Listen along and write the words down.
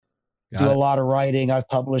do a lot of writing. I've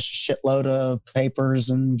published a shitload of papers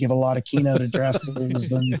and give a lot of keynote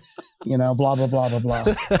addresses and, blah, blah, blah, blah, blah.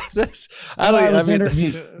 I'm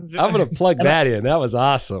going to plug that in. That was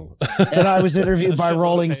awesome. And I was interviewed by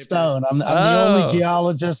Rolling Stone. I'm the only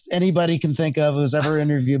geologist anybody can think of who's ever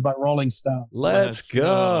interviewed by Rolling Stone. Let's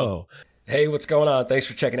go. Hey, what's going on? Thanks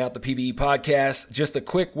for checking out the PBE Podcast. Just a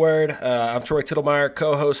quick word. I'm Troy Tittlemeyer,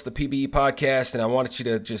 co-host of the PBE Podcast, and I wanted you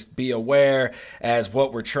to just be aware as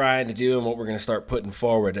what we're trying to do and what we're going to start putting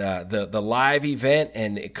forward. The live event,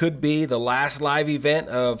 and it could be the last live event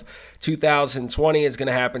of 2020, is going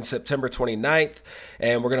to happen September 29th,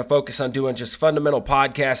 and we're going to focus on doing just fundamental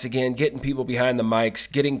podcasts again, getting people behind the mics,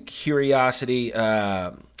 getting curiosity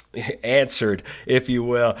answered, if you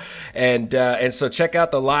will. And so check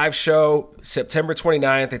out the live show September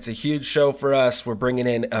 29th. It's a huge show for us. We're bringing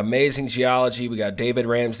in amazing geology. We got David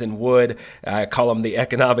Ramsden Wood. I call him the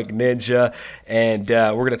economic ninja. And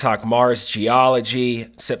we're going to talk Mars geology.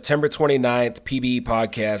 September 29th, PBE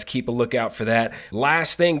Podcast. Keep a lookout for that.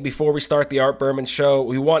 Last thing before we start the Art Berman Show,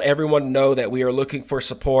 we want everyone to know that we are looking for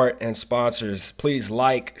support and sponsors. Please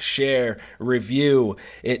like, share, review.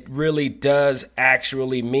 It really does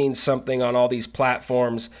actually mean something on all these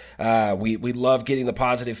platforms. We love getting the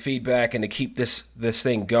positive feedback and to keep this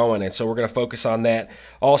thing going, and so we're going to focus on that.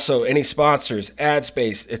 Also, any sponsors, ad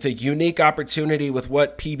space. It's a unique opportunity with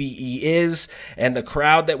what PBE is and the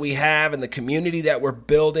crowd that we have and the community that we're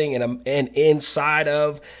building and inside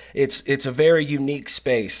of. It's a very unique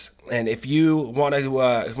space. And if you want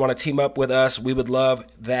to team up with us, we would love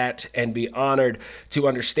that and be honored to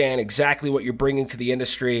understand exactly what you're bringing to the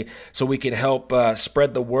industry so we can help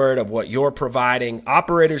spread the word of what you're providing.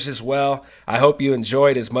 Operators as well. I hope you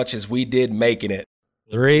enjoyed as much as we did making it.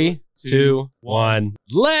 3, 2, 1.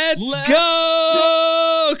 Let's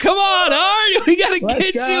go! Come on, Art. We got to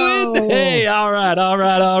get you in. Hey, all right.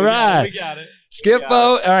 We got it. Skippo,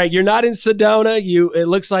 all right, you're not in Sedona. It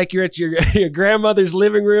looks like you're at your grandmother's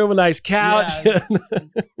living room, a nice couch. Yeah,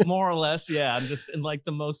 more or less, yeah. I'm just in like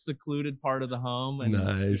the most secluded part of the home, and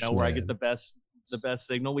nice, where I get the best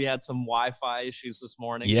signal. We had some Wi-Fi issues this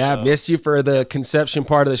morning. Yeah, so. Missed you for the conception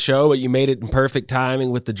part of the show, but you made it in perfect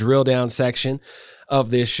timing with the drill down section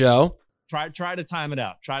of this show. Try to time it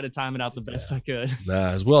out. Try to time it out the best I could.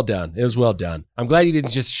 Nah, it was well done. It was well done. I'm glad you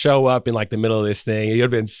didn't just show up in like the middle of this thing. You'd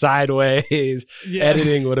have been sideways. Yeah.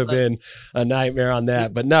 Editing would have been a nightmare on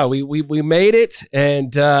that. But no, we made it,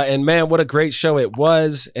 and man, what a great show it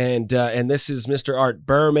was. And this is Mr. Art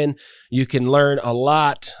Berman. You can learn a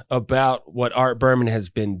lot about what Art Berman has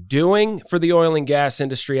been doing for the oil and gas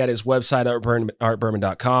industry at his website,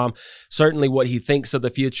 artberman.com. Certainly what he thinks of the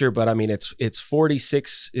future, but I mean, it's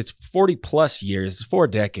 40 plus years, 4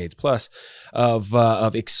 decades plus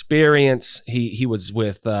of experience. He was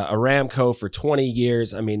with Aramco for 20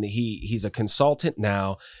 years. I mean, he's a consultant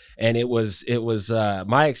now. And it was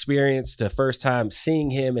my experience to first time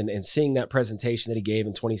seeing him and seeing that presentation that he gave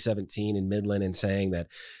in 2017 in Midland, and saying that,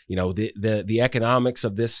 the economics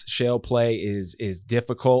of this shale play is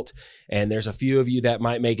difficult, and there's a few of you that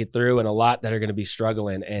might make it through and a lot that are going to be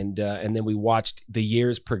struggling. And then we watched the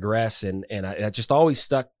years progress, and that just always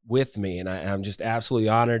stuck with me. And I'm just absolutely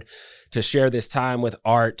honored to share this time with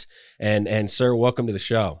Art. And sir, welcome to the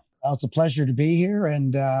show. Well, it's a pleasure to be here.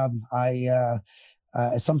 And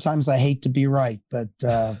sometimes I hate to be right, but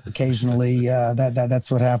occasionally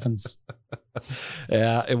that's what happens.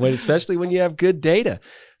 Yeah, especially when you have good data,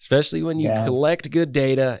 especially when you collect good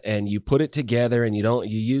data and you put it together, and you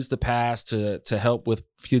use the past to help with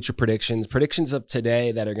future predictions of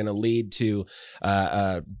today that are going to lead to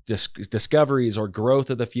discoveries or growth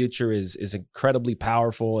of the future is incredibly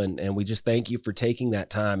powerful. And we just thank you for taking that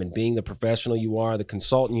time and being the professional you are, the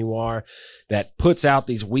consultant you are, that puts out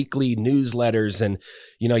these weekly newsletters. And,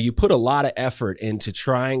 you put a lot of effort into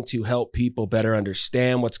trying to help people better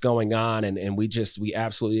understand what's going on. And we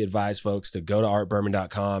absolutely advise folks to go to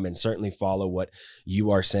artberman.com and certainly follow what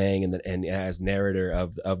you are saying and as narrator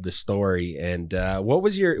of the story. And what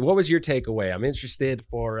was your takeaway? I'm interested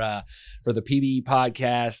for the PBE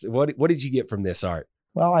Podcast. What did you get from this, Art?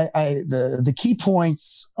 Well, the key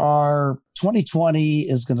points are 2020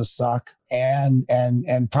 is going to suck, and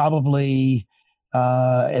probably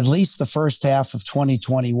at least the first half of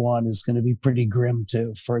 2021 is going to be pretty grim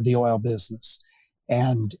too for the oil business.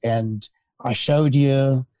 And I showed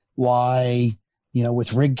you why,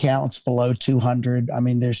 with rig counts below 200, I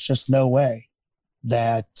mean, there's just no way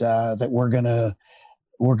that we're going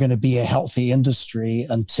to be a healthy industry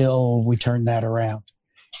until we turn that around.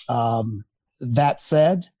 That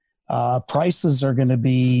said, prices are going to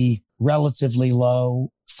be relatively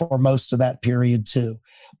low for most of that period too.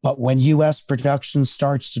 But when U.S. production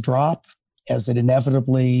starts to drop, as it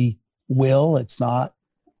inevitably will, it's not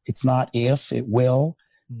if, it will,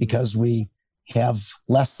 because we have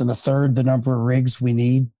less than a third the number of rigs we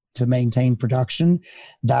need to maintain production.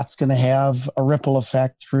 That's going to have a ripple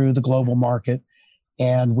effect through the global market.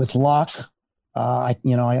 And with luck,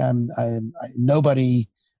 nobody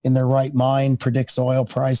in their right mind predicts oil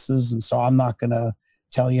prices. And so I'm not going to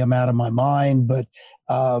tell you I'm out of my mind, but,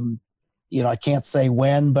 I can't say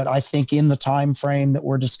when, but I think in the time frame that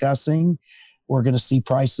we're discussing, we're going to see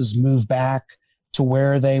prices move back to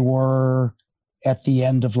where they were at the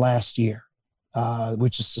end of last year,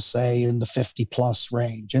 which is to say in the 50 plus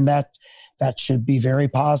range. And that should be very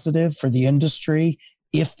positive for the industry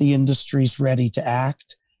if the industry's ready to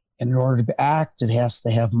act. And in order to act, it has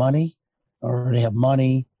to have money. In order to have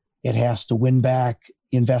money, it has to win back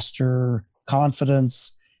investor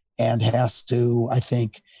confidence and has to, I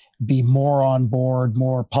think, be more on board,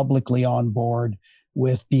 more publicly on board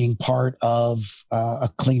with being part of a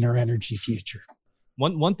cleaner energy future.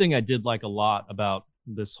 One thing I did like a lot about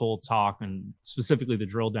this whole talk, and specifically the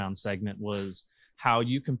drill down segment, was how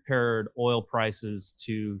you compared oil prices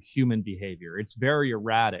to human behavior. It's very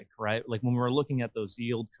erratic, right? Like when we're looking at those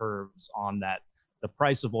yield curves on that, the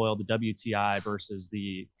price of oil, the WTI versus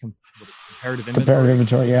the comparative inventory.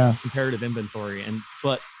 Comparative inventory.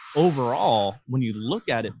 But overall, when you look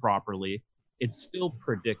at it properly, it's still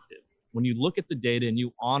predictive. When you look at the data and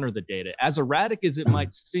you honor the data, as erratic as it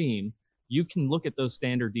might seem, you can look at those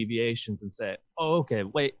standard deviations and say, oh, okay,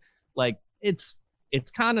 wait, like it's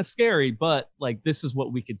kind of scary, but like this is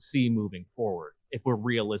what we could see moving forward if we're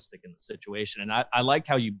realistic in the situation. And I like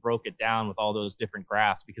how you broke it down with all those different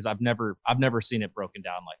graphs, because I've never seen it broken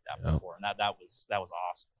down like that before. And that was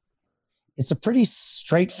awesome. It's a pretty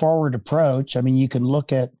straightforward approach. I mean, you can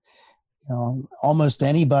look at, almost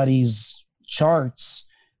anybody's charts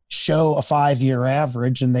show a 5-year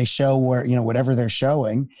average and they show where, whatever they're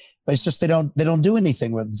showing, but it's just, they don't do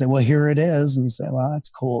anything with it. Say, well, here it is. And you say, well, that's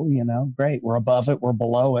cool. Great. We're above it. We're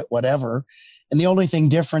below it, whatever. And the only thing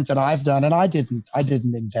different that I've done, and I didn't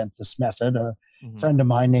invent this method. A friend of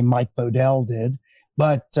mine named Mike Bodell did,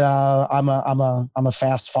 but I'm a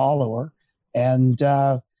fast follower, and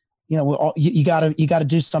you got to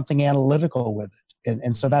do something analytical with it,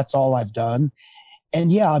 and so that's all I've done.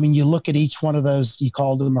 And yeah, I mean, you look at each one of those. You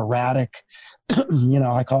called them erratic,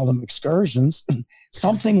 I call them excursions.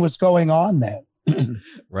 Something was going on then,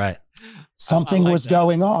 right? Something was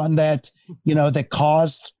going on that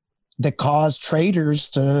that caused traders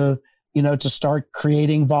to start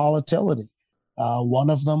creating volatility. One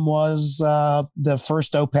of them was the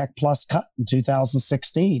first OPEC plus cut in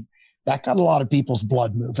 2016. That got a lot of people's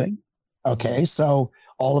blood moving. Okay, so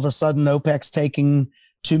all of a sudden OPEC's taking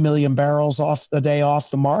 2 million barrels a day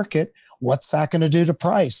off the market. What's that going to do to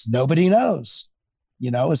price? Nobody knows.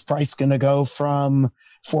 Is price going to go from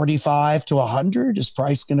 45 to 100? Is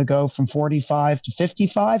price going to go from 45 to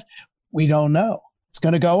 55? We don't know. It's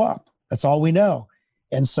going to go up. That's all we know.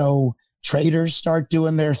 And so traders start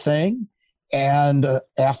doing their thing. And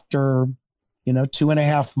after,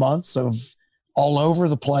 2.5 months of all over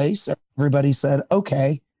the place, everybody said,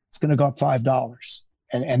 okay, it's going to go up $5.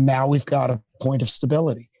 And now we've got a point of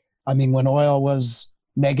stability. I mean, when oil was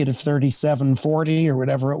negative 37.40 or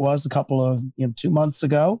whatever it was a couple of, 2 months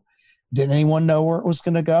ago, did anyone know where it was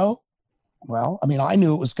going to go? Well, I mean, I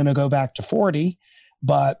knew it was going to go back to 40,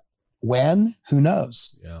 but when? Who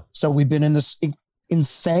knows? Yeah. So we've been in this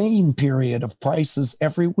insane period of prices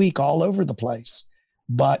every week all over the place,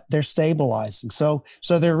 but they're stabilizing. So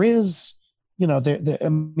there is, I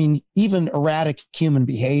mean, even erratic human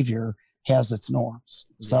behavior has its norms.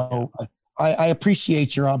 So I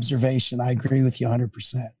appreciate your observation. I agree with you 100%.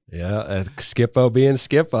 Yeah. Skippo being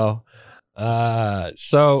Skippo.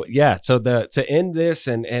 So to end this,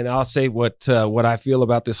 and I'll say what I feel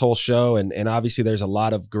about this whole show, and obviously there's a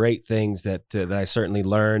lot of great things that I certainly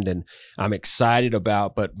learned and I'm excited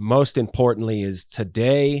about, but most importantly is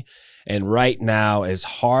today and right now, as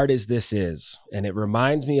hard as this is, and it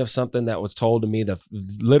reminds me of something that was told to me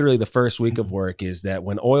literally the first week of work, is that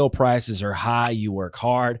when oil prices are high, you work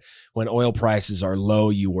hard. When oil prices are low,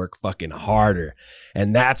 you work fucking harder.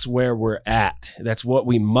 And that's where we're at. That's what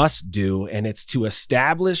we must do. And it's to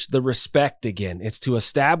establish the respect again. It's to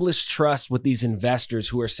establish trust with these investors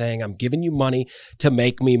who are saying, I'm giving you money to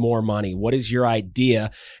make me more money. What is your idea?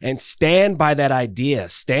 And stand by that idea.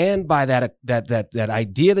 Stand by that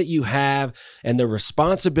idea that you have have and the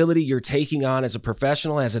responsibility you're taking on as a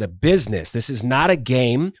professional, as a business. This is not a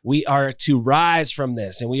game. We are to rise from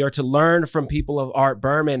this, and we are to learn from people of Art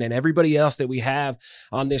Berman and everybody else that we have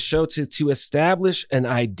on this show to establish an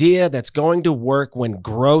idea that's going to work when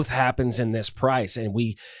growth happens in this price. And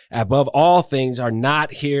we, above all things, are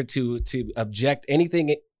not here to object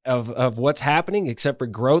anything of what's happening, except for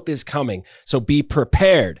growth is coming. So be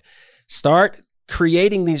prepared. Start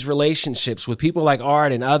creating these relationships with people like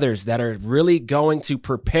Art and others that are really going to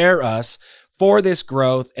prepare us for this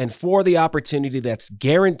growth and for the opportunity that's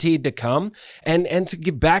guaranteed to come, and to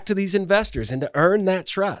give back to these investors and to earn that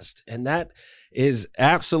trust. And that is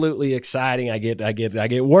absolutely exciting. I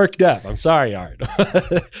get worked up. I'm sorry, Art.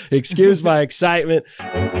 Excuse my excitement.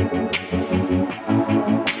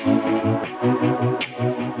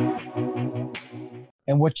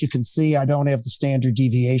 And what you can see, I don't have the standard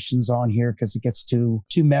deviations on here because it gets too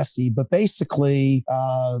messy. But basically,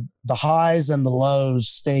 the highs and the lows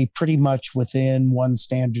stay pretty much within one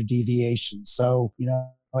standard deviation. So,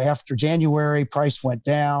 after January, price went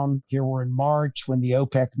down. Here we're in March when the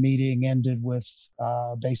OPEC meeting ended with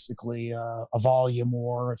basically a volume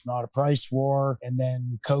war, if not a price war. And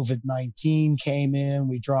then COVID-19 came in.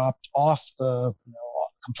 We dropped off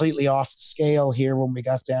completely off the scale here when we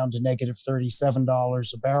got down to negative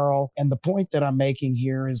 $37 a barrel. And the point that I'm making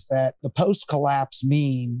here is that the post-collapse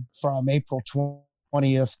mean from April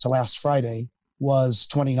 20th to last Friday was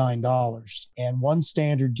 $29. And one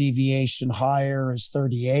standard deviation higher is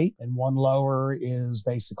 38 and one lower is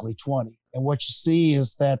basically 20. And what you see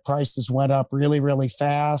is that prices went up really, really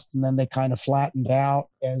fast, and then they kind of flattened out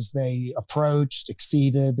as they approached,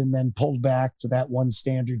 exceeded, and then pulled back to that one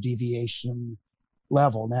standard deviation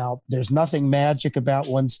level. Now, there's nothing magic about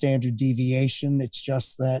one standard deviation. It's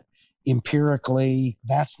just that empirically,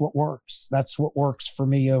 that's what works. That's what works for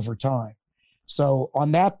me over time. So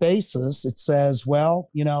on that basis, it says, well,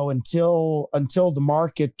 until the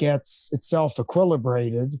market gets itself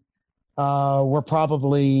equilibrated, we're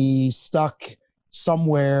probably stuck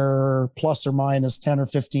somewhere plus or minus 10 or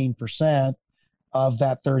 15% of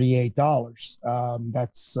that $38.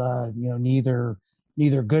 That's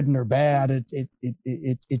neither good nor bad.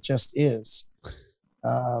 It just is.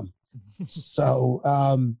 So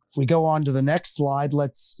if we go on to the next slide,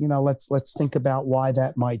 let's think about why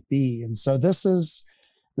that might be. And so this is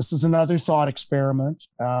another thought experiment.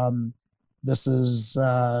 This is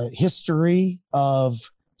history of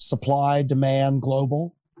supply demand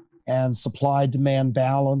global and supply demand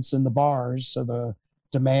balance in the bars. So the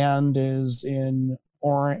demand is in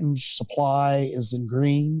orange, supply is in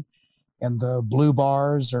green, and the blue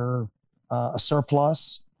bars are a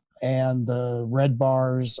surplus, and the red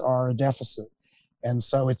bars are a deficit. And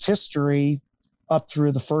so it's history up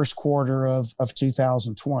through the first quarter of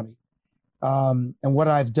 2020. And what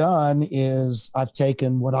I've done is I've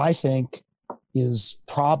taken what I think is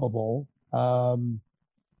probable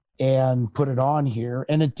and put it on here,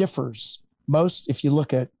 and it differs. If you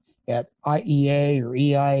look at IEA or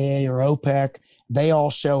EIA or OPEC, they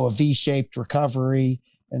all show a V-shaped recovery.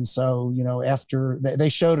 And so, after they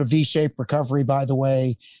showed a V-shaped recovery, by the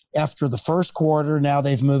way, after the first quarter, now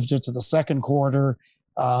they've moved it to the second quarter.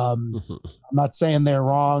 I'm not saying they're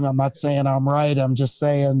wrong. I'm not saying I'm right. I'm just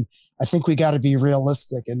saying, I think we got to be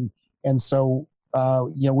realistic. And so,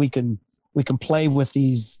 we can play with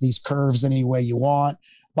these curves any way you want.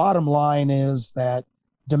 Bottom line is that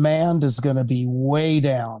demand is going to be way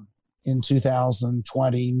down in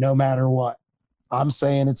 2020, no matter what. I'm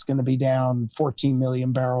saying it's going to be down 14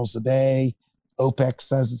 million barrels a day. OPEC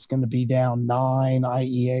says it's going to be down 9.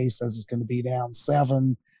 IEA says it's going to be down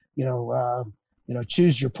 7.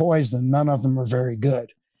 Choose your poison. None of them are very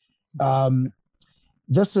good.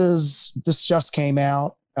 This just came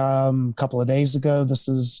out a couple of days ago. This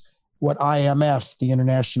is what IMF, the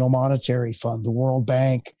International Monetary Fund, the World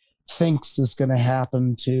Bank, thinks is going to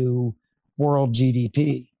happen to world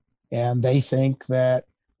GDP. And they think that,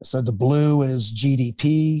 so the blue is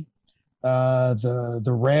GDP, the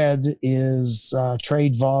red is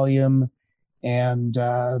trade volume, and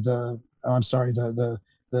the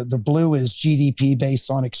blue is GDP based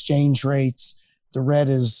on exchange rates. The red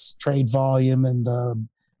is trade volume, and the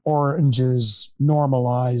orange is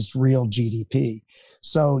normalized real GDP.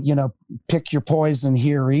 So, pick your poison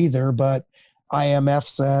here either, but IMF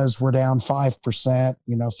says we're down 5%,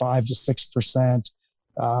 5 to 6%.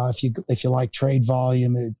 If you like trade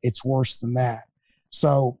volume, it's worse than that.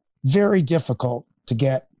 So very difficult to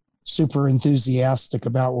get super enthusiastic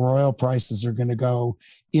about where oil prices are going to go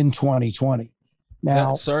in 2020.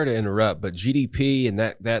 Now, sorry to interrupt, but GDP and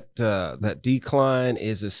that decline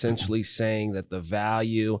is essentially saying that the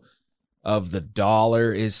value of the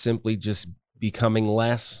dollar is simply just becoming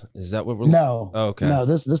less? Is that what we're No. Okay. No,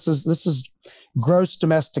 this is gross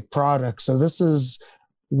domestic product. So this is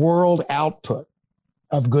world output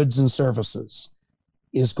of goods and services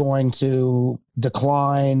is going to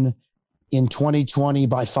decline in 2020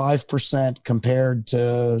 by 5% compared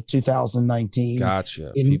to 2019.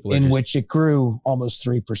 Gotcha. In which it grew almost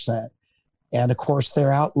 3%. And of course,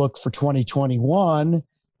 their outlook for 2021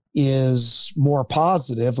 is more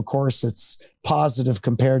positive. Of course, it's positive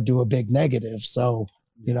compared to a big negative. So,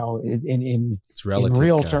 you know, in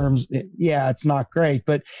real terms, it's not great.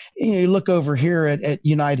 But you look over here at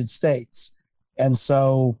United States. And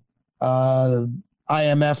so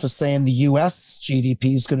IMF is saying the U.S.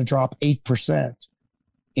 GDP is going to drop 8%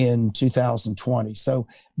 in 2020. So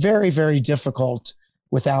very, very difficult,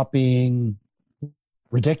 without being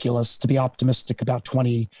ridiculous, to be optimistic about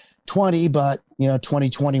 2020, but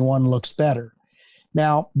 2021 looks better.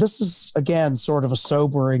 Now, this is, again, sort of a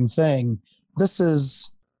sobering thing. This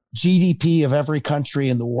is GDP of every country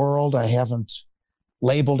in the world. I haven't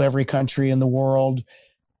labeled every country in the world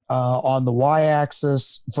on the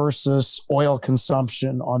y-axis versus oil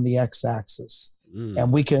consumption on the x-axis.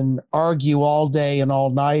 And we can argue all day and all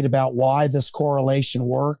night about why this correlation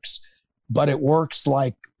works, but it works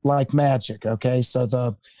like magic. Okay. So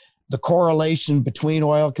the correlation between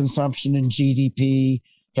oil consumption and GDP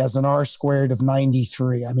has an R squared of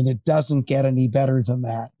 93. I mean, it doesn't get any better than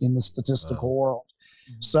that in the statistical world.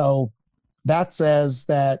 So that says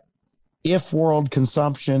that if world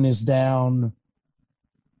consumption is down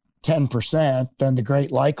 10%, then the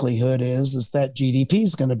great likelihood is that GDP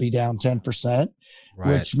is going to be down 10%,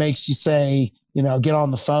 which makes you say, get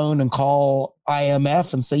on the phone and call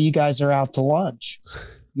IMF and say, you guys are out to lunch.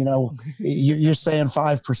 You're saying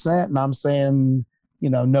 5% and I'm saying,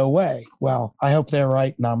 no way. Well, I hope they're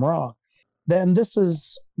right and I'm wrong. Then this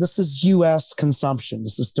is U.S. consumption.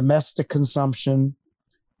 This is domestic consumption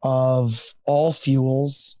of all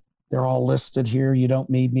fuels. They're all listed here. You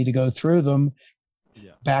don't need me to go through them.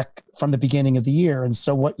 Back from the beginning of the year. And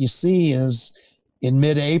so what you see is in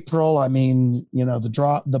mid-April, I mean,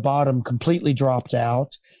 the bottom completely dropped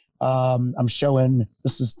out. I'm showing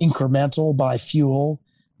this is incremental by fuel.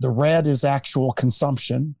 The red is actual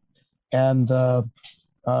consumption. And the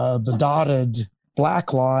dotted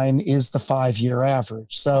black line is the 5-year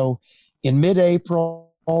average. So in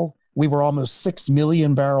mid-April, we were almost 6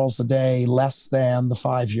 million barrels a day less than the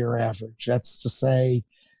 5-year average. That's to say,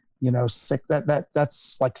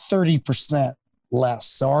 that's like 30% less.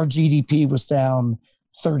 So our GDP was down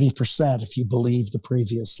 30%, if you believe the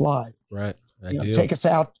previous slide. Right. Take us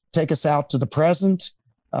out to the present,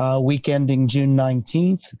 week ending June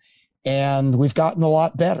 19th, and we've gotten a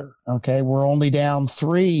lot better. Okay. We're only down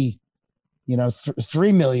 3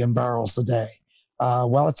 million barrels a day.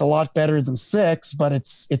 Well, it's a lot better than 6, but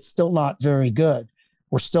it's still not very good.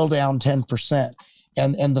 We're still down 10%.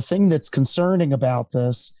 And the thing that's concerning about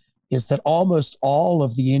this is that almost all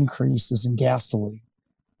of the increase is in gasoline.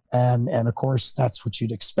 And of course, that's what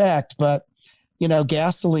you'd expect. But,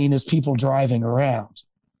 gasoline is people driving around.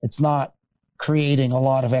 It's not creating a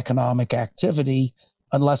lot of economic activity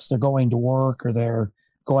unless they're going to work or they're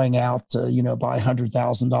going out to, buy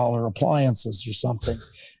 $100,000 appliances or something.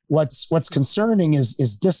 What's concerning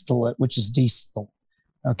is distillate, which is diesel.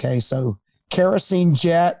 Okay, so kerosene,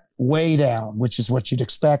 jet, way down, which is what you'd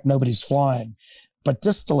expect. Nobody's flying. But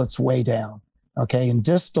distillate's way down. Okay. And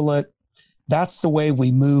distillate, that's the way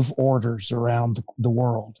we move orders around the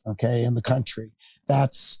world. Okay. In the country,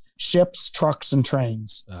 that's ships, trucks, and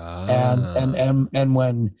trains. And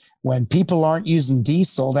when people aren't using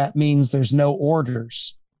diesel, that means there's no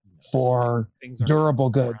orders for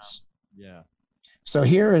durable goods. Yeah. So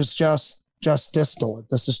here is just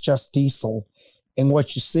distillate. This is just diesel. And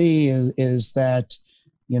what you see is that,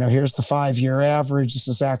 here's the 5-year average. This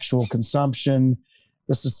is actual consumption.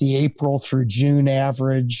 This is the April through June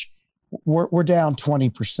average. We're down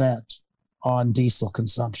 20% on diesel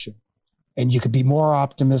consumption. And you could be more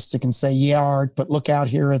optimistic and say, yeah, Art, but look out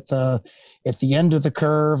here at the end of the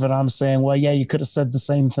curve. And I'm saying, well, yeah, you could have said the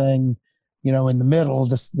same thing, in the middle.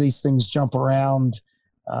 These things jump around.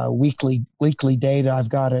 Weekly data, I've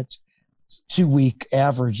got it 2-week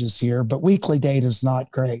averages here, but weekly data is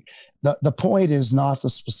not great. The point is not the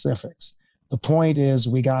specifics. The point is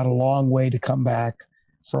we got a long way to come back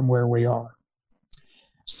from where we are.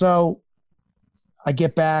 So I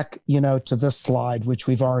get back, to this slide, which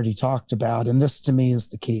we've already talked about. And this to me is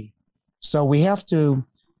the key. So we have to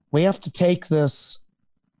take this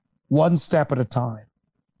one step at a time.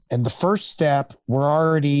 And the first step, we're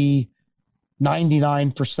already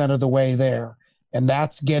 99% of the way there. And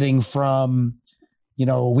that's getting from,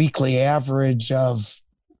 a weekly average of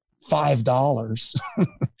 $5,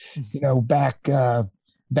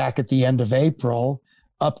 back at the end of April,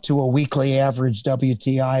 up to a weekly average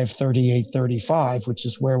WTI of 38.35, which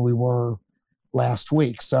is where we were last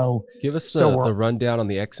week. So give us the rundown on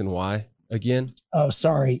the X and Y again. Oh,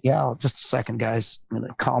 sorry. Yeah, just a second, guys. I'm going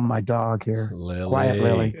to calm my dog here. Lily. Quiet,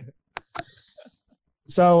 Lily.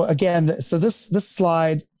 So again, this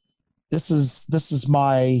slide, this is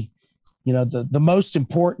my, the most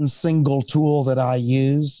important single tool that I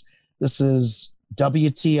use. This is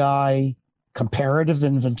WTI comparative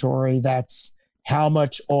inventory. That's how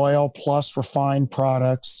much oil plus refined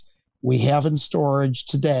products we have in storage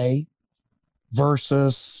today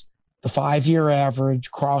versus the 5-year average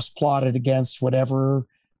cross-plotted against whatever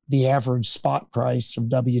the average spot price of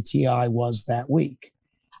WTI was that week.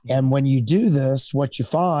 And when you do this, what you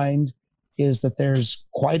find is that there's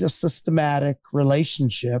quite a systematic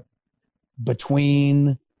relationship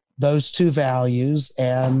between those two values.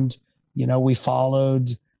 And, we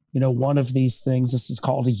followed, one of these things. This is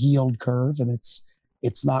called a yield curve, and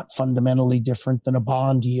it's not fundamentally different than a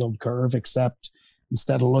bond yield curve, except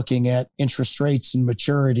instead of looking at interest rates and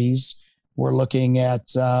maturities, we're looking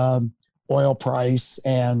at oil price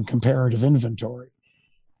and comparative inventory.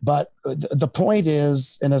 But the point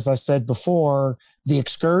is, and as I said before, the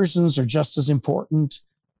excursions are just as important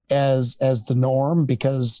as the norm,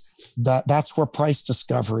 because that's where price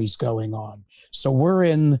discovery is going on. So we're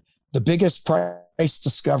in the biggest price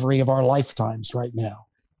discovery of our lifetimes right now.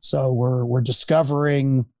 So we're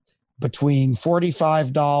discovering between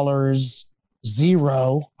 $45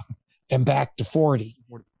 zero and back to 40.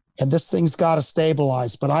 And this thing's got to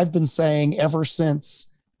stabilize. But I've been saying ever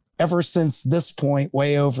since this point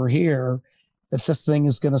way over here that this thing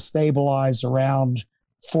is going to stabilize around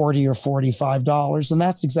 $40 or $45. And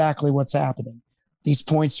that's exactly what's happening. These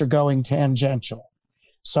points are going tangential.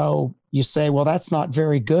 So you say, well, that's not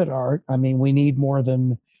very good, Art. I mean, we need more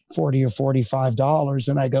than $40 or $45.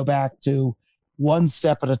 And I go back to one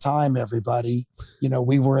step at a time, everybody.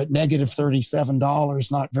 We were at negative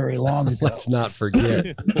 $37 not very long ago. Let's not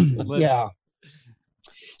forget. Yeah.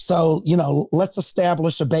 So, let's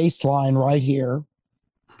establish a baseline right here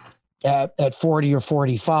at 40 or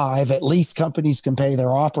 45. At least companies can pay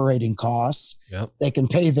their operating costs. Yep. They can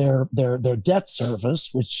pay their debt service,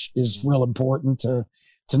 which is real important to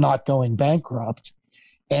not going bankrupt.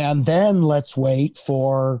 And then let's wait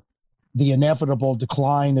for the inevitable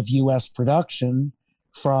decline of U.S. production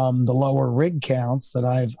from the lower rig counts that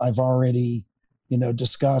I've already,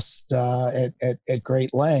 discussed at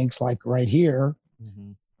great length, like right here.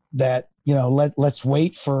 Mm-hmm. That let's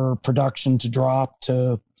wait for production to drop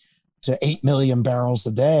to 8 million barrels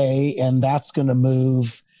a day, and that's going to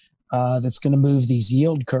move these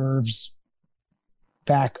yield curves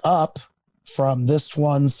back up from this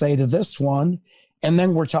one, say, to this one, and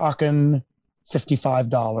then we're talking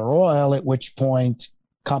 $55 oil, at which point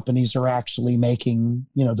companies are actually making,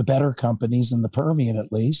 the better companies in the Permian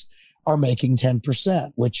at least are making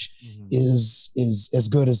 10%, which is as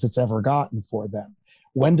good as it's ever gotten for them.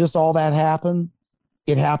 When does all that happen?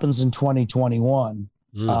 It happens in 2021.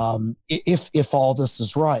 If all this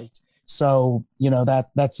is right. So,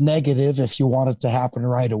 that's negative if you want it to happen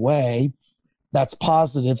right away. That's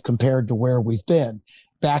positive compared to where we've been.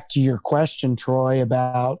 Back to your question, Troy,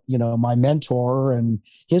 about, my mentor and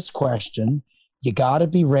his question, you got to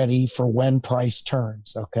be ready for when price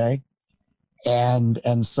turns. Okay.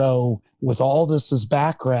 And so with all this as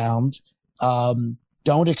background,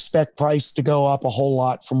 don't expect price to go up a whole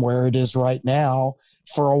lot from where it is right now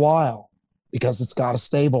for a while, because it's got to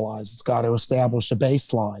stabilize. It's got to establish a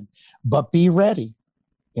baseline, but be ready,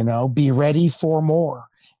 be ready for more.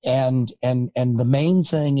 And the main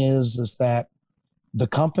thing is that the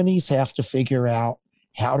companies have to figure out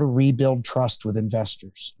how to rebuild trust with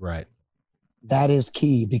investors. Right. That is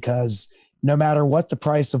key, because no matter what the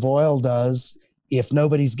price of oil does, if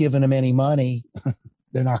nobody's giving them any money,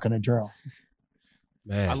 they're not going to drill.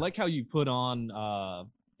 Man. I like how you put on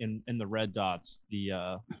in the red dots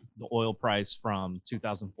the oil price from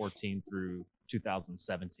 2014 through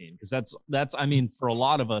 2017, because that's I mean, for a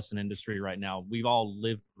lot of us in industry right now, we've all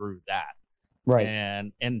lived through that. Right.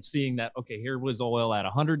 And seeing that, okay, here was oil at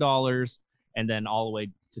 $100, and then all the way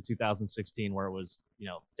to 2016 where it was,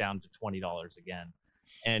 down to $20 again.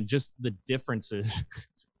 And just the differences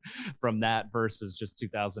from that versus just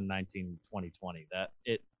 2019, 2020, that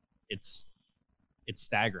it's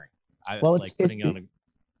staggering.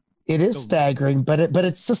 It is staggering, but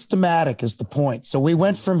it's systematic is the point. So we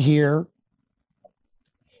went from here,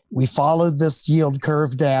 we followed this yield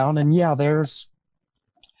curve down, and yeah, there's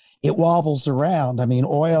it wobbles around. I mean,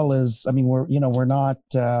 oil is, I mean, we're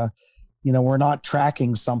not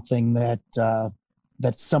tracking something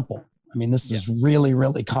that's simple. I mean, this is really,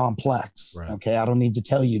 really complex. Right. Okay. I don't need to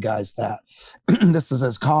tell you guys that. This is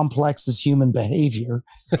as complex as human behavior,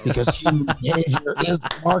 because human behavior is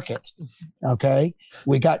the market. Okay.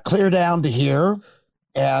 We got clear down to here,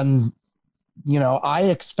 and, I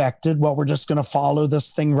expected, well, we're just going to follow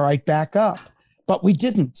this thing right back up, but we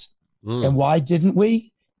didn't. And why didn't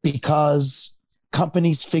we? Because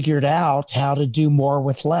companies figured out how to do more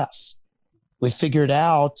with less. We figured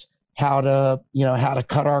out how to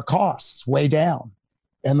cut our costs way down.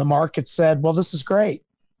 And the market said, well, this is great.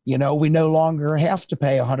 We no longer have to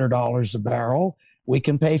pay $100 a barrel. We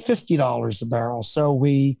can pay $50 a barrel. So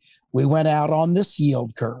we went out on this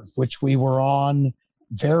yield curve, which we were on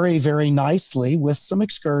very, very nicely with some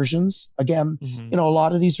excursions. Again, a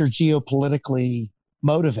lot of these are geopolitically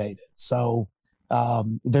motivated. So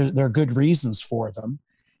there are good reasons for them.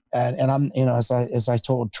 And I'm, as I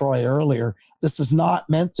told Troy earlier, this is not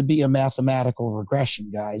meant to be a mathematical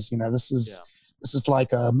regression, guys. This is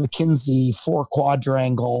like a McKinsey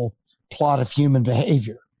 4-quadrangle plot of human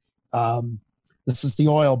behavior. This is the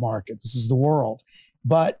oil market. This is the world.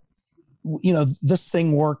 But, this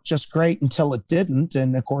thing worked just great until it didn't.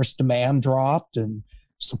 And of course, demand dropped and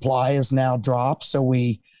supply has now dropped. So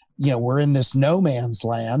we're in this no man's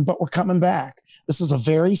land, but we're coming back. This is a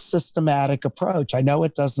very systematic approach. I know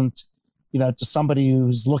it doesn't, to somebody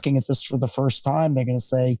who's looking at this for the first time, they're going to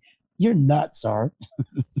say, you're nuts, Art.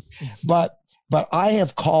 but I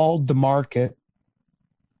have called the market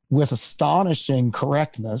with astonishing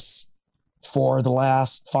correctness for the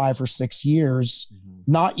last 5 or 6 years,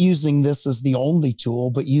 not using this as the only tool,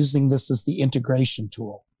 but using this as the integration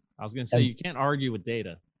tool. I was going to say, you can't argue with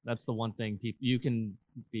data. That's the one thing you can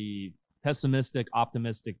be pessimistic,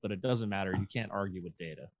 optimistic, but it doesn't matter. You can't argue with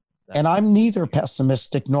data. And I'm neither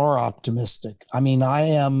pessimistic nor optimistic. I mean,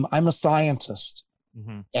 I'm a scientist.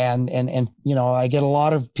 And I get a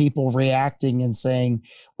lot of people reacting and saying,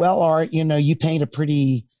 well, Art, you paint a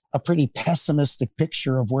pretty pessimistic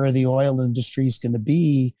picture of where the oil industry is going to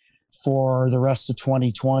be for the rest of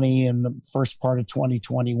 2020 and the first part of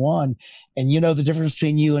 2021. And the difference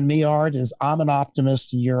between you and me, Art, is I'm an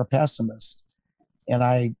optimist and you're a pessimist. And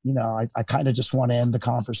I kind of just want to end the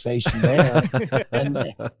conversation there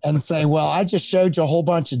and say, well, I just showed you a whole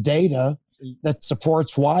bunch of data that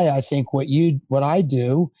supports why I think what I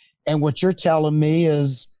do. And what you're telling me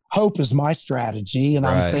is hope is my strategy. And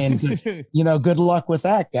I'm saying, good luck with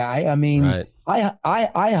that, guy. I mean,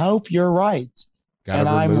 I hope you're right. And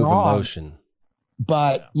I'm wrong. Emotion.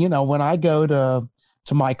 But, when I go to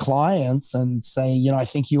my clients and say, I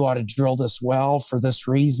think you ought to drill this well for this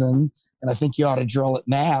reason, and I think you ought to drill it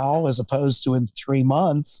now as opposed to in 3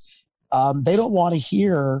 months, they don't want to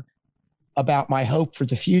hear about my hope for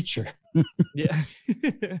the future. Yeah.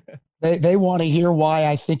 They want to hear why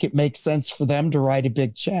I think it makes sense for them to write a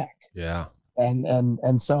big check. Yeah.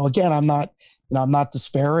 And so again, I'm not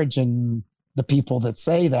disparaging the people that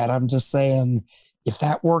say that. I'm just saying, if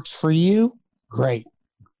that works for you, great.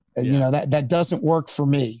 Yeah. That doesn't work for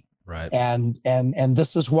me. Right. And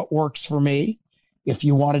this is what works for me. If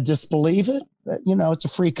you want to disbelieve it, it's a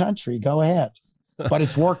free country. Go ahead. But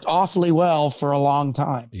it's worked awfully well for a long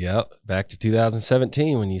time. Yep. Back to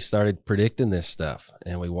 2017 when you started predicting this stuff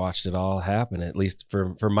and we watched it all happen, at least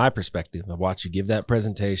from my perspective. I watched you give that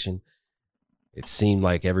presentation. It seemed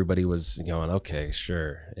like everybody was going, okay,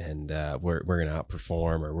 sure. And we're going to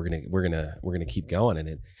outperform, or we're going to keep going.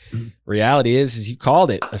 And reality is you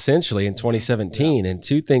called it essentially in 2017. Yeah. And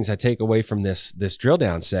 2 things I take away from this drill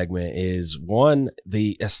down segment is, one,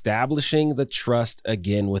 the establishing the trust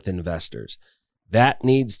again with investors. That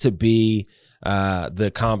needs to be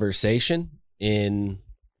the conversation in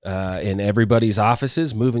everybody's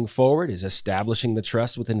offices moving forward, is establishing the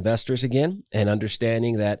trust with investors again, and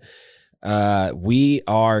understanding that we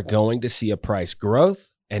are going to see a price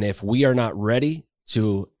growth. And if we are not ready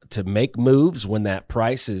to make moves when that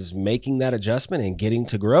price is making that adjustment and getting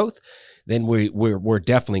to growth, then we're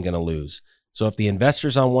definitely going to lose. So if the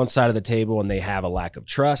investor's on one side of the table and they have a lack of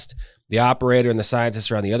trust, the operator and the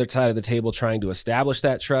scientists are on the other side of the table trying to establish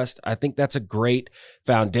that trust, I think that's a great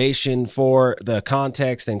foundation for the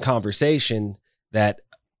context and conversation that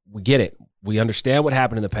we get it. We understand what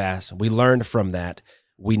happened in the past. We learned from that.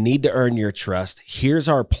 We need to earn your trust. Here's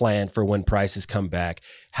our plan for when prices come back.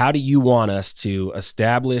 How do you want us to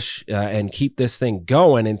establish and keep this thing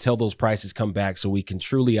going until those prices come back so we can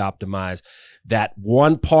truly optimize that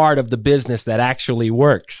one part of the business that actually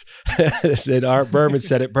works? Art Berman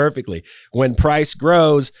said it perfectly. When price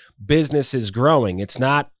grows, business is growing. It's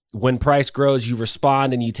not when price grows, you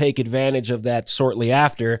respond and you take advantage of that shortly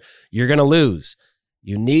after, you're going to lose.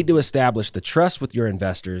 You need to establish the trust with your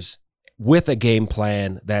investors with a game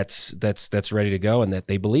plan that's ready to go and that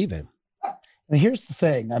they believe in. I mean, here's the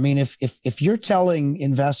thing. I mean, if you're telling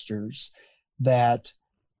investors that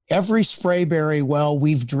every Sprayberry well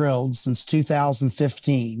we've drilled since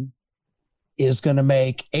 2015 is going to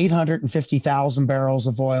make 850,000 barrels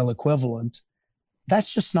of oil equivalent,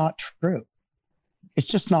 that's just not true. It's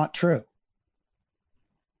just not true.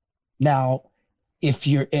 Now, if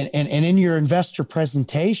you're and in your investor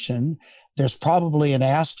presentation, there's probably an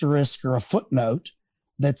asterisk or a footnote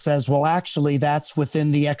that says, well, actually, that's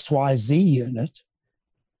within the XYZ unit.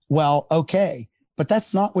 Well, okay, but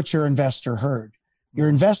that's not what your investor heard. Your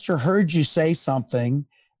investor heard you say something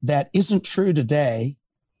that isn't true today.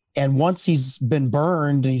 And once he's been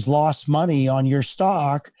burned and he's lost money on your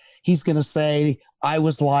stock, he's going to say, I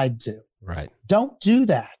was lied to. Right. Don't do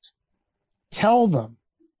that. Tell them,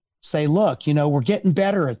 say, look, we're getting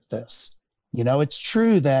better at this. It's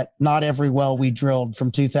true that not every well we drilled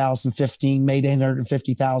from 2015 made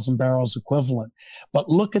 850,000 barrels equivalent, but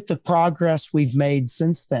look at the progress we've made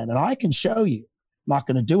since then. And I can show you. I'm not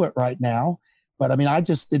going to do it right now, but I mean, I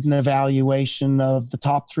just did an evaluation of the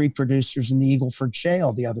top 3 producers in the Eagle Ford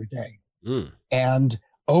Shale the other day. And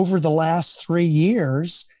over the last 3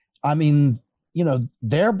 years, I mean,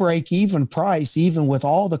 their break-even price, even with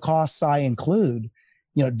all the costs I include,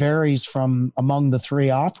 it varies from among the 3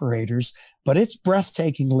 operators, but it's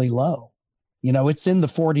breathtakingly low. It's in the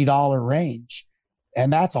 $40 range.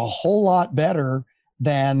 And that's a whole lot better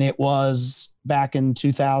than it was back in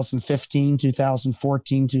 2015,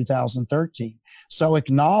 2014, 2013. So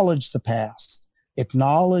acknowledge the past.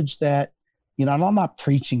 Acknowledge that, and I'm not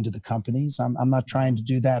preaching to the companies. I'm not trying to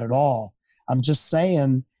do that at all. I'm just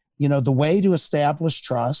saying, the way to establish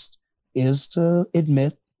trust is to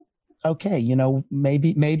admit, okay,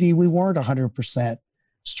 maybe we weren't 100%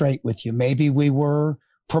 straight with you. Maybe we were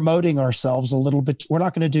promoting ourselves a little bit. We're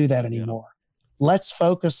not going to do that anymore. Yeah. Let's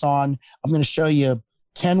focus on, I'm going to show you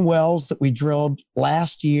 10 wells that we drilled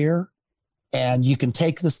last year, and you can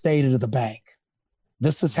take this data to the bank.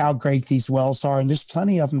 This is how great these wells are, and there's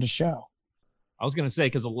plenty of them to show. I was going to say,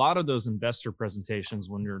 because a lot of those investor presentations,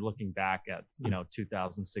 when you're looking back at,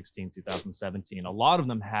 2016, 2017, a lot of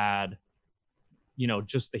them had,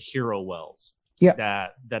 just the hero wells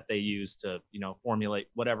that they use to, formulate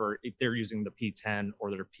whatever, if they're using the P10 or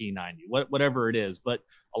their P90, whatever it is. But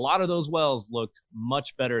a lot of those wells looked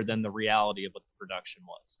much better than the reality of what the production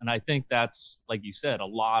was. And I think that's, like you said,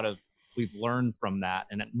 we've learned from that.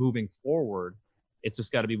 And moving forward, it's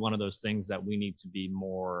just got to be one of those things that we need to be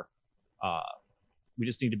more, we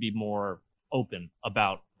just need to be more open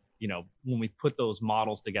about, when we put those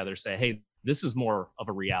models together, say, hey, this is more of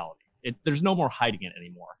a reality. There's no more hiding it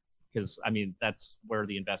anymore. Because, I mean, that's where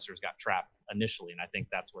the investors got trapped initially. And I think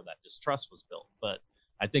that's where that distrust was built. But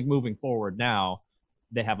I think moving forward now,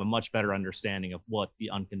 they have a much better understanding of what the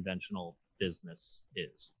unconventional business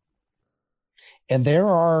is. And there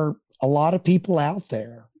are a lot of people out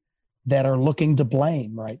there that are looking to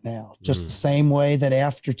blame right now, just the same way that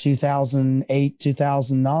after 2008,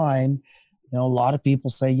 2009, a lot of people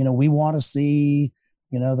say, we want to see,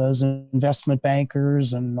 those investment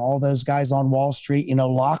bankers and all those guys on Wall Street,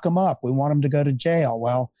 lock them up. We want them to go to jail.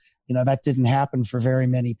 Well, that didn't happen for very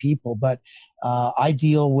many people, but I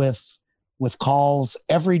deal with calls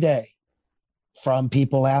every day from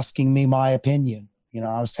people asking me my opinion.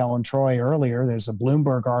 I was telling Troy earlier, there's a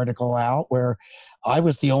Bloomberg article out where I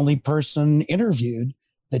was the only person interviewed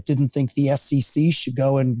that didn't think the SEC should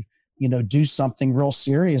go and, do something real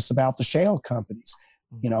serious about the shale companies.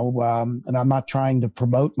 And I'm not trying to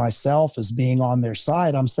promote myself as being on their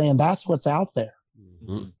side. I'm saying that's what's out there.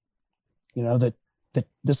 Mm-hmm. That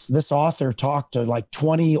this author talked to like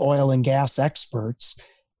 20 oil and gas experts,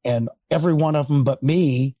 and every one of them but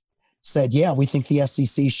me said, yeah, we think the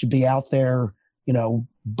SEC should be out there,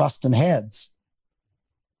 busting heads.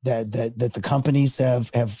 That the companies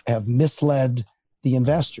have misled the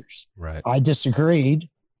investors. Right. I disagreed,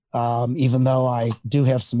 even though I do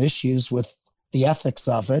have some issues with the ethics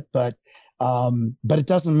of it, but it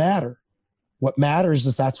doesn't matter. What matters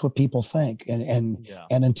is that's what people think. And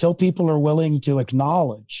until people are willing to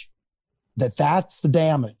acknowledge that that's the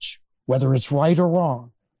damage, whether it's right or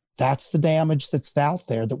wrong, that's the damage that's out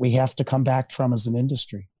there that we have to come back from as an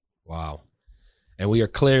industry. Wow. And we are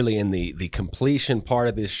clearly in the completion part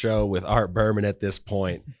of this show with Art Berman at this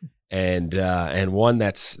point. And one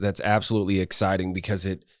that's absolutely exciting, because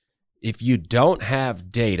if you don't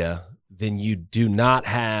have data, then you do not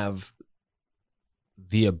have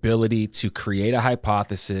the ability to create a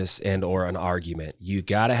hypothesis and or an argument. You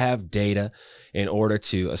got to have data in order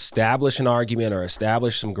to establish an argument or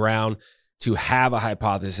establish some ground to have a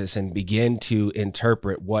hypothesis and begin to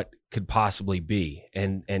interpret what could possibly be.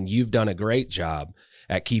 And you've done a great job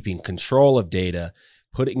at keeping control of data,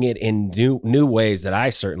 putting it in new ways that I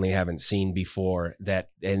certainly haven't seen before,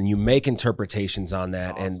 and you make interpretations on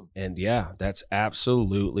that. Awesome. And yeah, that's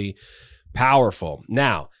absolutely powerful.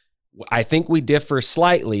 Now, I think we differ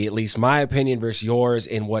slightly, at least my opinion versus yours,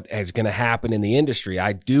 in what is going to happen in the industry.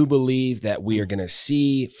 I do believe that we are going to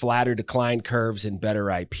see flatter decline curves and better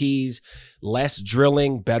IPs, less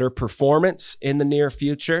drilling, better performance in the near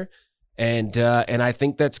future. And I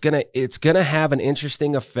think it's gonna have an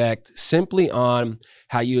interesting effect simply on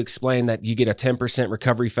how you explain that you get a 10%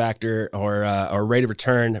 recovery factor or rate of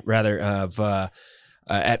return rather of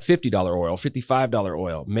at $50 oil, $55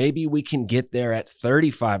 oil. Maybe we can get there at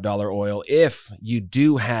 $35 oil if you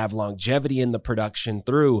do have longevity in the production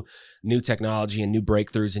through new technology and new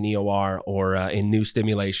breakthroughs in EOR or in new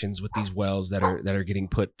stimulations with these wells that are getting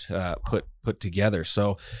put together.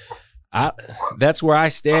 So that's where I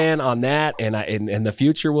stand on that, and the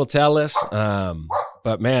future will tell us.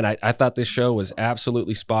 But man, I thought this show was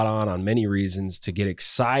absolutely spot on many reasons to get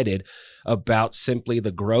excited about simply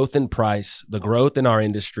the growth in price, the growth in our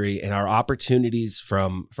industry, and our opportunities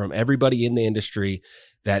from everybody in the industry,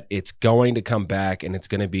 that it's going to come back and it's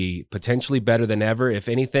going to be potentially better than ever. If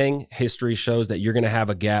anything, history shows that you're going to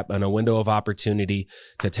have a gap and a window of opportunity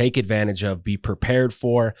to take advantage of, be prepared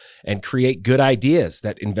for, and create good ideas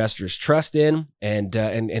that investors trust in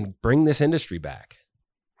and bring this industry back.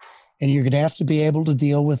 And you're going to have to be able to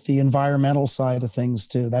deal with the environmental side of things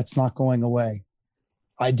too. That's not going away.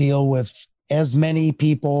 I deal with as many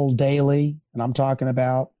people daily, and I'm talking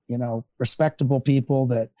about, respectable people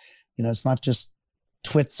that, it's not just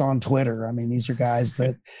twits on Twitter. I mean, these are guys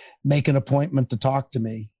that make an appointment to talk to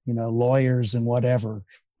me, lawyers and whatever.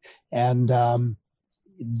 And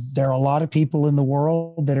there are a lot of people in the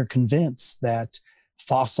world that are convinced that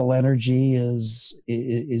fossil energy is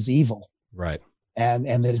evil. Right.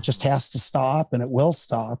 And that it just has to stop, and it will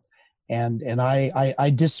stop. And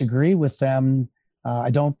I disagree with them. I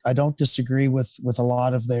don't disagree with a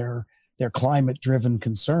lot of their climate driven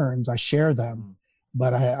concerns. I share them,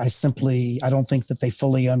 but I don't think that they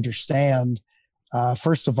fully understand.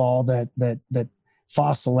 First of all, that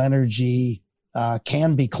fossil energy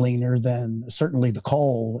can be cleaner than certainly the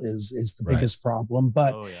coal is the biggest problem.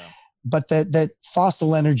 But but that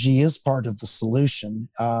fossil energy is part of the solution.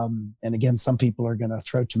 And again, some people are going to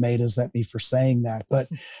throw tomatoes at me for saying that, but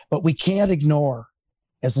we can't ignore.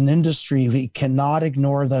 As an industry, we cannot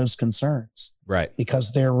ignore those concerns, right?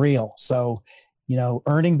 Because they're real. So,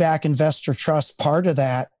 earning back investor trust, part of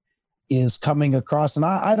that is coming across. And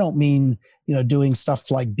I don't mean, doing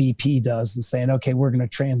stuff like BP does and saying, okay, we're going to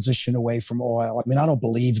transition away from oil. I mean, I don't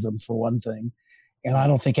believe them, for one thing. And I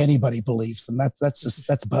don't think anybody believes them.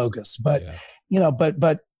 That's bogus. But,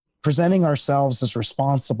 but presenting ourselves as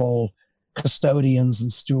responsible custodians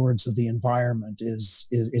and stewards of the environment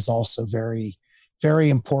is also very,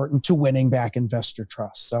 very important to winning back investor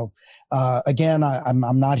trust. So again,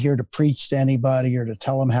 I'm not here to preach to anybody or to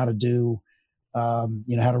tell them how to do, how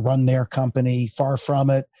to run their company. Far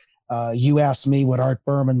from it. You asked me what Art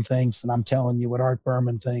Berman thinks, and I'm telling you what Art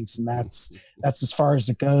Berman thinks, and that's as far as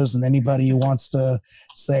it goes. And anybody who wants to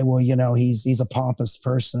say, well, he's a pompous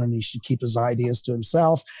person and he should keep his ideas to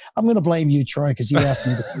himself, I'm going to blame you, Troy, because you asked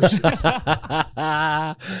me the question.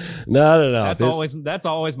 No. That's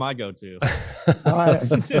always my go-to.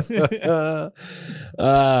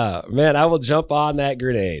 Man, I will jump on that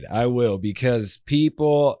grenade. I will, because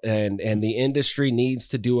people and the industry needs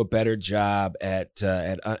to do a better job at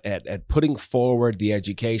putting forward the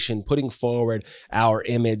education, putting forward our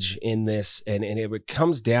image in this, and it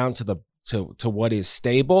comes down to what is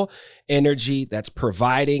stable energy that's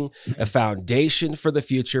providing a foundation for the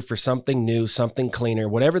future, for something new, something cleaner,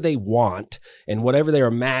 whatever they want and whatever they're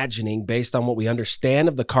imagining based on what we understand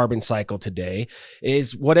of the carbon cycle today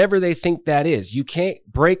is whatever they think that is. You can't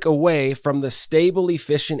break away from the stable,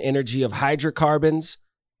 efficient energy of hydrocarbons.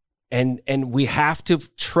 And we have to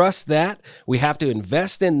trust that. We have to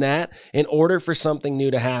invest in that in order for something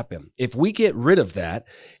new to happen. If we get rid of that,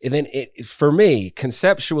 and then for me,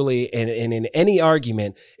 conceptually and in any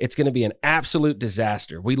argument, it's going to be an absolute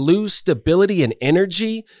disaster. We lose stability and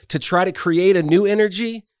energy to try to create a new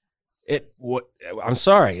energy. I'm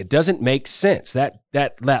sorry, it doesn't make sense.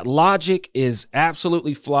 That logic is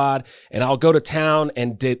absolutely flawed, and I'll go to town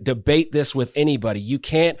and debate this with anybody. You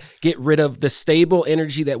can't get rid of the stable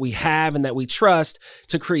energy that we have and that we trust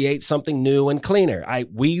to create something new and cleaner.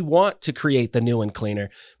 We want to create the new and cleaner,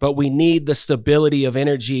 but we need the stability of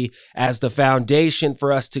energy as the foundation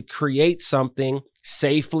for us to create something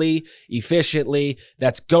safely, efficiently,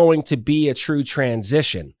 that's going to be a true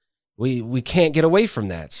transition. We can't get away from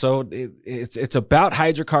that. So it's about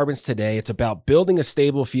hydrocarbons today. It's about building a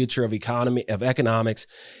stable future of economics,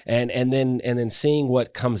 and then seeing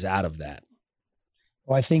what comes out of that.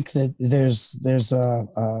 Well, I think that there's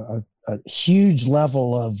a huge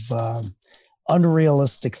level of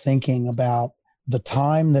unrealistic thinking about the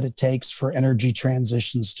time that it takes for energy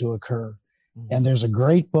transitions to occur. And there's a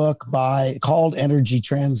great book called Energy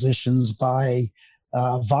Transitions by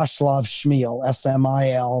Václav Smil,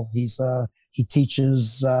 S-M-I-L. He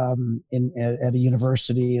teaches at a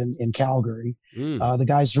university in Calgary. The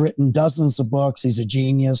guy's written dozens of books. He's a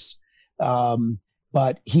genius,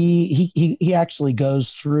 but he actually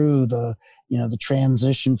goes through the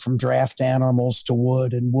transition from draft animals to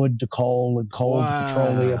wood, and wood to coal, and coal to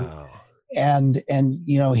petroleum, and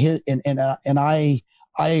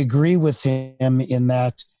I agree with him in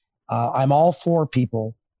that I'm all for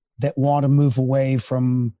people that want to move away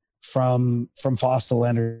from fossil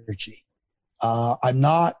energy. I'm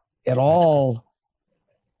not at all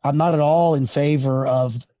in favor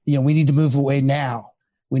of, we need to move away now.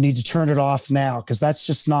 We need to turn it off now, because that's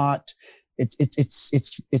just not.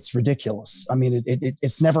 It's ridiculous. I mean,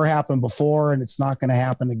 it's never happened before, and it's not going to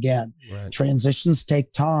happen again. Right. Transitions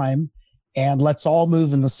take time, and let's all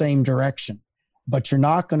move in the same direction. But you're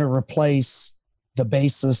not going to replace the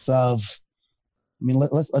basis of. I mean,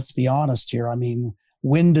 let's be honest here. I mean,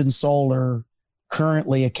 wind and solar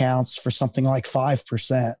currently accounts for something like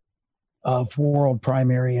 5% of world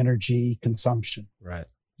primary energy consumption. Right.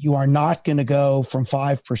 You are not going to go from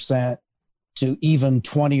 5% to even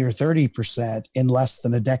 20 or 30% in less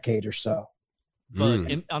than a decade or so. But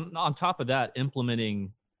on top of that,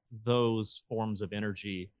 implementing those forms of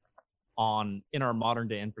energy in our modern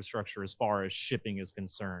day infrastructure, as far as shipping is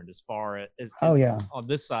concerned, as far as on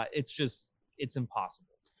this side, it's impossible.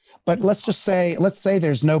 But let's say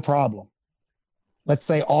there's no problem. Let's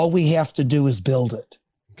say all we have to do is build it.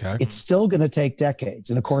 Okay. It's still going to take decades.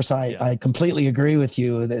 And of course, I completely agree with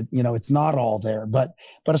you that, it's not all there, but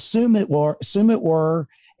assume it were,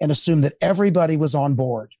 and assume that everybody was on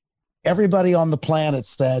board. Everybody on the planet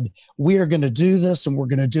said, we are going to do this, and we're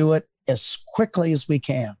going to do it as quickly as we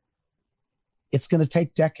can. It's going to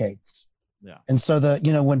take decades. Yeah. And so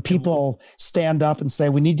when people stand up and say,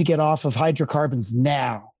 we need to get off of hydrocarbons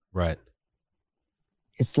now. Right.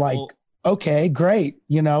 It's like, okay, great.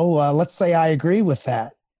 Let's say I agree with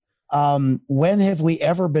that. When have we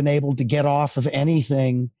ever been able to get off of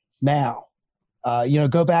anything now?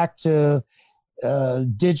 Go back to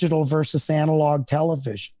digital versus analog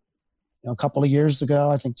television. A couple of years ago,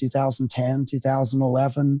 I think 2010,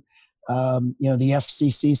 2011, the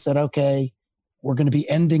FCC said, okay, we're going to be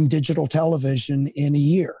ending digital television in a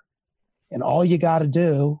year. And all you got to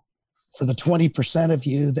do for the 20% of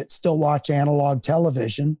you that still watch analog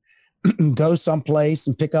television, go someplace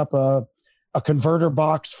and pick up a converter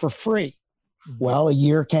box for free. Well, a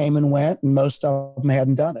year came and went, and most of them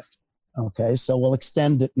hadn't done it. Okay, so we'll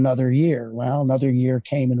extend it another year. Well, another year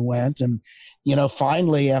came and went. And,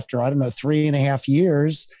 finally, after, 3.5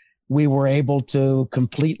 years, we were able to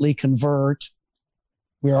completely convert.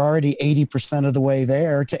 We're already 80% of the way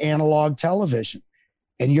there to analog television.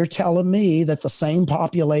 And you're telling me that the same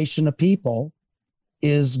population of people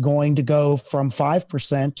is going to go from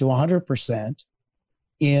 5% to 100%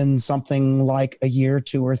 in something like a year,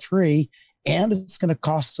 2 or 3, and it's going to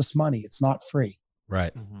cost us money. It's not free.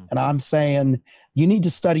 Right. Mm-hmm. And I'm saying you need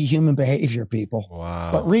to study human behavior, people.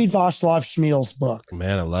 Wow. But read Václav Smil's book.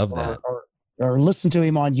 Man, I love that. Or listen to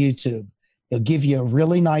him on YouTube. It'll give you a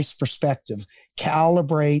really nice perspective,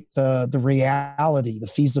 calibrate the reality, the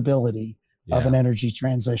feasibility of an energy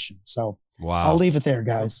transition. So wow. I'll leave it there,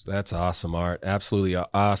 guys. That's awesome, Art. Absolutely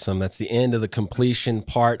awesome. That's the end of the completion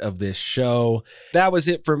part of this show. That was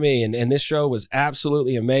it for me. And this show was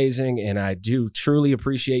absolutely amazing. And I do truly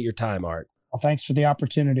appreciate your time, Art. Well, thanks for the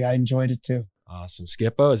opportunity. I enjoyed it too. Awesome.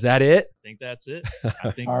 Skippo, is that it? I think that's it.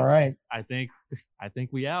 All right. I think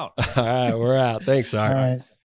we out. All right, we're out. Thanks, Art. All right.